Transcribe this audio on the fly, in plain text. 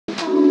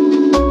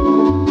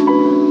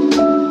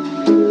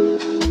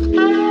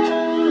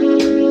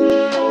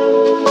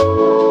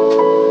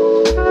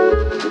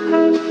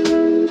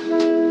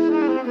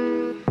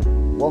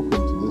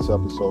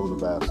episode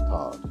of Ask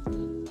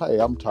Todd.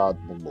 Hi, I'm Todd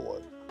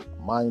Malloy.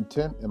 My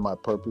intent and my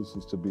purpose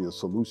is to be a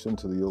solution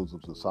to the ills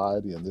of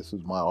society, and this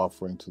is my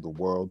offering to the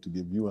world to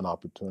give you an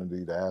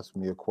opportunity to ask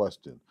me a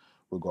question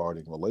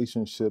regarding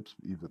relationships,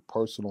 either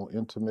personal,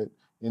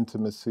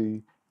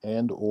 intimacy,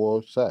 and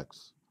or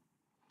sex.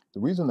 The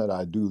reason that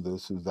I do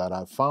this is that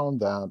I found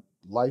that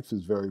life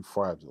is very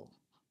fragile,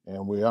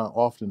 and we are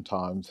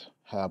oftentimes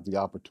have the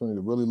opportunity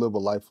to really live a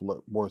life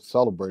worth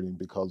celebrating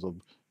because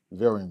of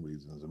varying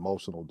reasons,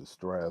 emotional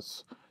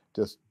distress,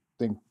 just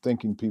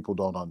thinking people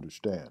don't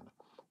understand.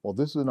 Well,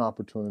 this is an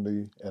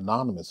opportunity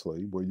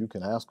anonymously where you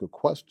can ask a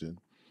question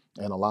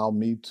and allow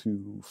me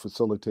to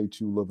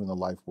facilitate you living a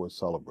life worth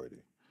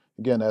celebrating.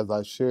 Again, as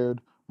I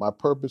shared, my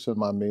purpose and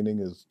my meaning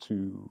is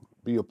to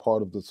be a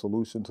part of the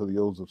solution to the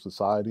ills of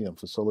society and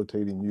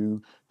facilitating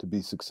you to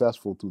be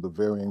successful through the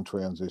varying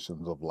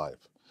transitions of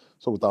life.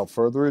 So without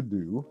further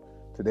ado,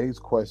 today's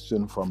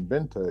question from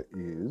Binta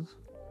is,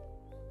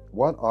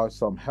 what are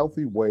some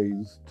healthy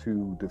ways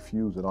to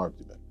diffuse an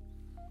argument?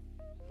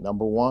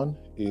 Number one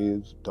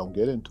is don't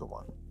get into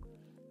one.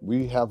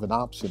 We have an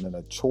option and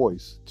a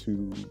choice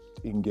to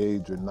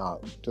engage or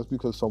not. Just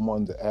because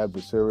someone's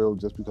adversarial,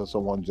 just because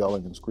someone's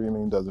yelling and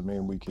screaming doesn't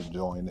mean we can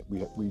join.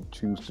 We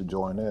choose to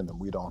join in, and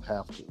we don't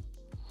have to.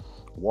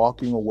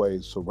 Walking away,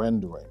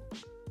 surrendering,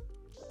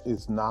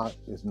 is not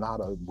a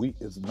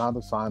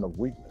sign of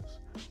weakness.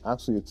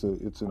 Actually,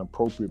 it's an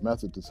appropriate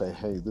method to say,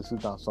 hey, this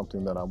is not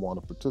something that I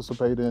want to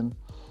participate in,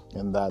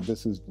 and that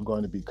this is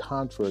going to be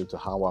contrary to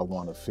how I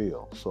want to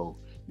feel. So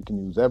you can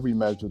use every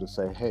measure to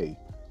say, hey,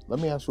 let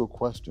me ask you a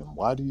question.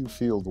 Why do you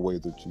feel the way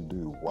that you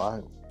do?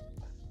 Why,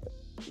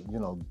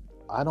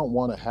 I don't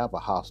want to have a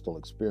hostile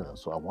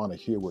experience, so I want to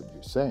hear what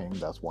you're saying.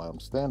 That's why I'm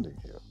standing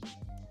here.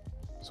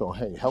 So,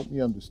 hey, help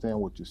me understand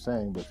what you're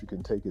saying, but if you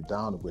can take it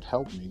down, it would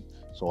help me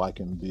so I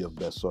can be of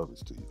best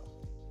service to you.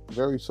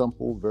 Very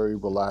simple, very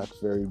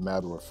relaxed, very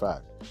matter of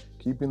fact.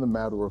 Keeping the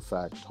matter of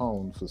fact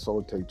tone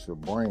facilitates your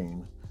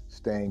brain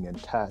staying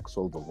intact,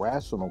 so the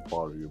rational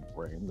part of your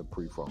brain, the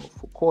prefrontal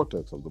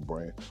cortex of the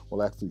brain,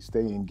 will actually stay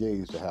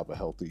engaged to have a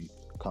healthy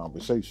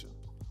conversation.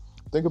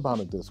 Think about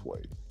it this way.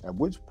 At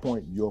which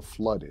point you're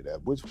flooded,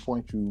 at which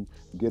point you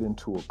get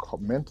into a car,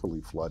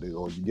 mentally flooded,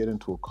 or you get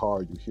into a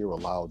car, you hear a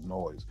loud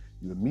noise,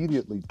 you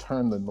immediately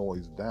turn the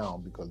noise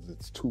down because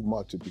it's too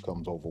much, it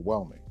becomes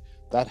overwhelming.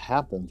 That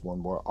happens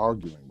when we're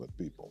arguing with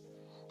people.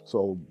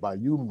 So by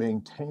you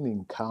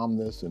maintaining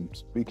calmness and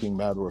speaking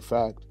matter of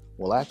fact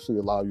will actually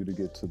allow you to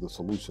get to the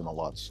solution a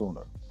lot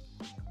sooner.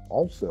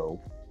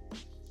 Also,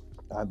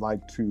 I'd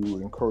like to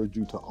encourage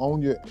you to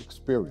own your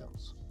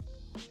experience.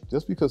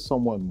 Just because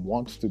someone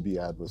wants to be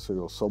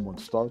adversarial, someone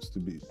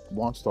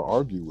wants to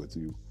argue with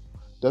you,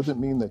 doesn't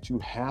mean that you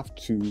have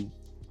to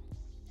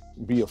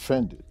be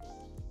offended.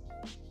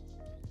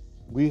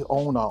 We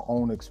own our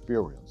own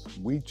experience.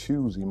 We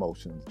choose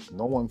emotions.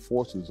 No one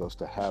forces us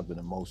to have an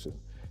emotion.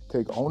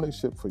 Take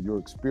ownership for your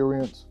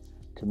experience,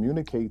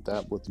 communicate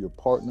that with your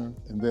partner,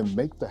 and then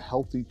make the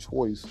healthy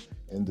choice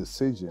and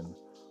decision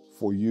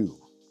for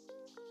you.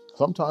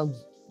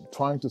 Sometimes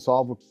trying to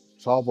solve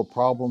a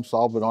problem,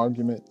 solve an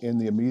argument in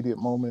the immediate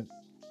moment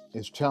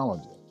is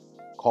challenging.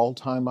 Call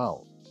time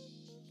out.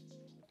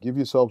 Give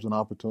yourselves an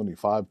opportunity,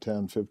 5,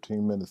 10,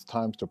 15 minutes,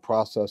 times to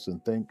process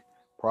and think,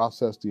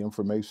 process the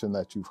information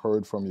that you've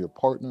heard from your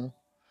partner,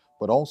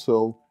 but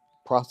also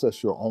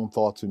process your own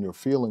thoughts and your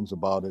feelings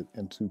about it,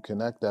 and to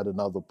connect at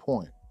another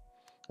point.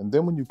 And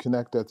then when you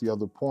connect at the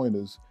other point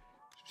is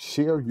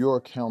share your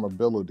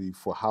accountability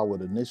for how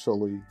it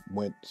initially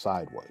went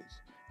sideways.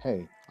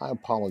 Hey, I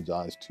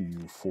apologize to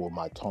you for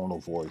my tone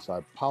of voice. I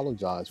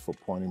apologize for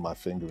pointing my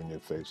finger in your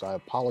face. I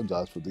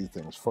apologize for these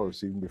things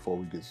first, even before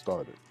we get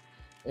started.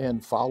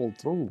 And follow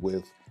through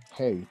with,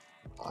 hey,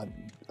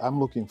 I'm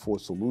looking for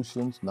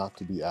solutions, not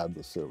to be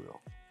adversarial.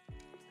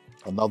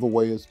 Another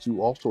way is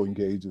to also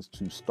engage is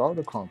to start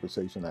a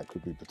conversation that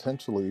could be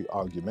potentially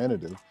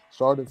argumentative,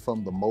 started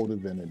from the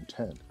motive and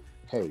intent.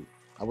 Hey,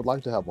 I would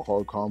like to have a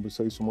hard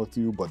conversation with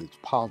you, but it's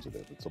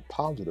positive. It's a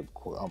positive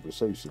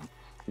conversation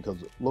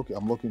because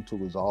I'm looking to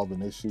resolve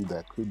an issue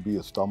that could be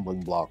a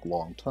stumbling block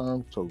long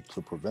term. So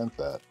to prevent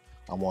that,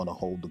 I want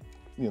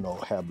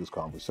to have this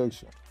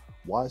conversation.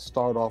 Why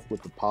start off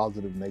with the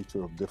positive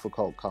nature of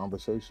difficult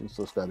conversations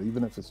such that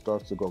even if it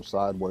starts to go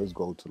sideways,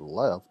 go to the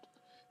left,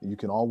 you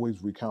can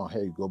always recount,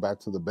 hey, go back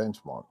to the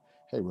benchmark.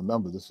 Hey,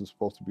 remember, this is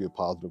supposed to be a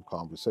positive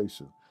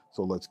conversation.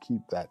 So let's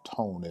keep that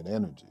tone and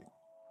energy.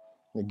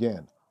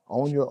 Again,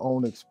 own your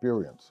own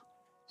experience.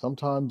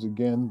 Sometimes,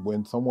 again,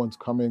 when someone's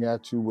coming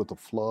at you with a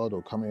flood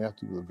or coming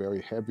at you with a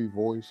very heavy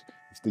voice,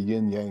 it's the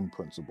yin-yang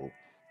principle.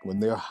 When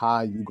they're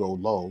high, you go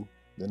low.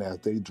 Then as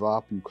they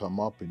drop, you come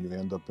up and you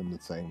end up in the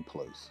same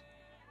place.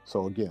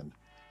 So again,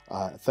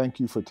 thank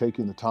you for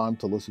taking the time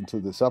to listen to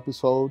this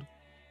episode.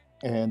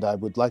 And I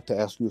would like to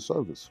ask you a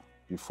service.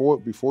 Before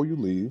you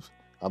leave,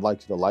 I'd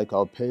like you to like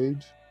our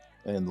page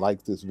and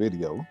like this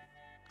video.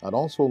 I'd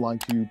also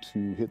like you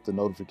to hit the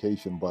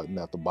notification button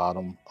at the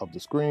bottom of the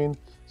screen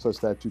such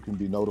that you can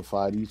be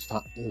notified each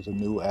time there's a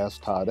new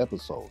Ask Todd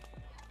episode.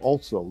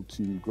 Also,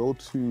 to go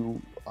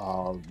to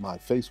my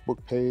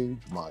Facebook page,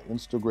 my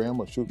Instagram,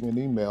 or shoot me an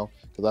email,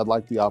 because I'd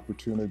like the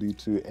opportunity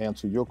to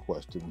answer your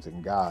questions.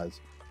 And guys,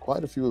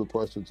 quite a few of the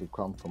questions have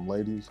come from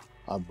ladies.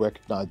 I've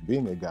recognized,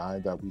 being a guy,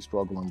 that we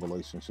struggle in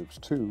relationships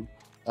too.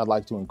 I'd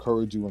like to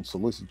encourage you and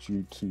solicit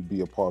you to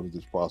be a part of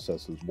this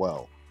process as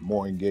well,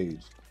 more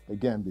engaged.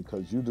 Again,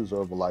 because you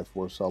deserve a life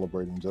worth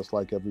celebrating just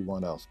like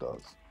everyone else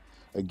does.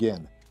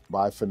 Again,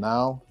 bye for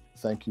now.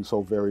 Thank you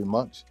so very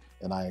much.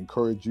 And I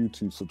encourage you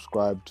to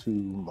subscribe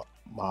to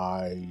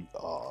my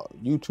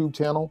YouTube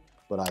channel.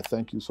 But I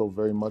thank you so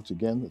very much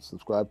again.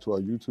 Subscribe to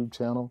our YouTube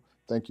channel.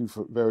 Thank you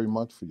very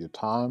much for your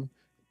time.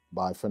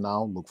 Bye for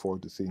now. Look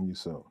forward to seeing you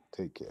soon.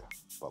 Take care.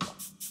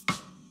 Bye-bye.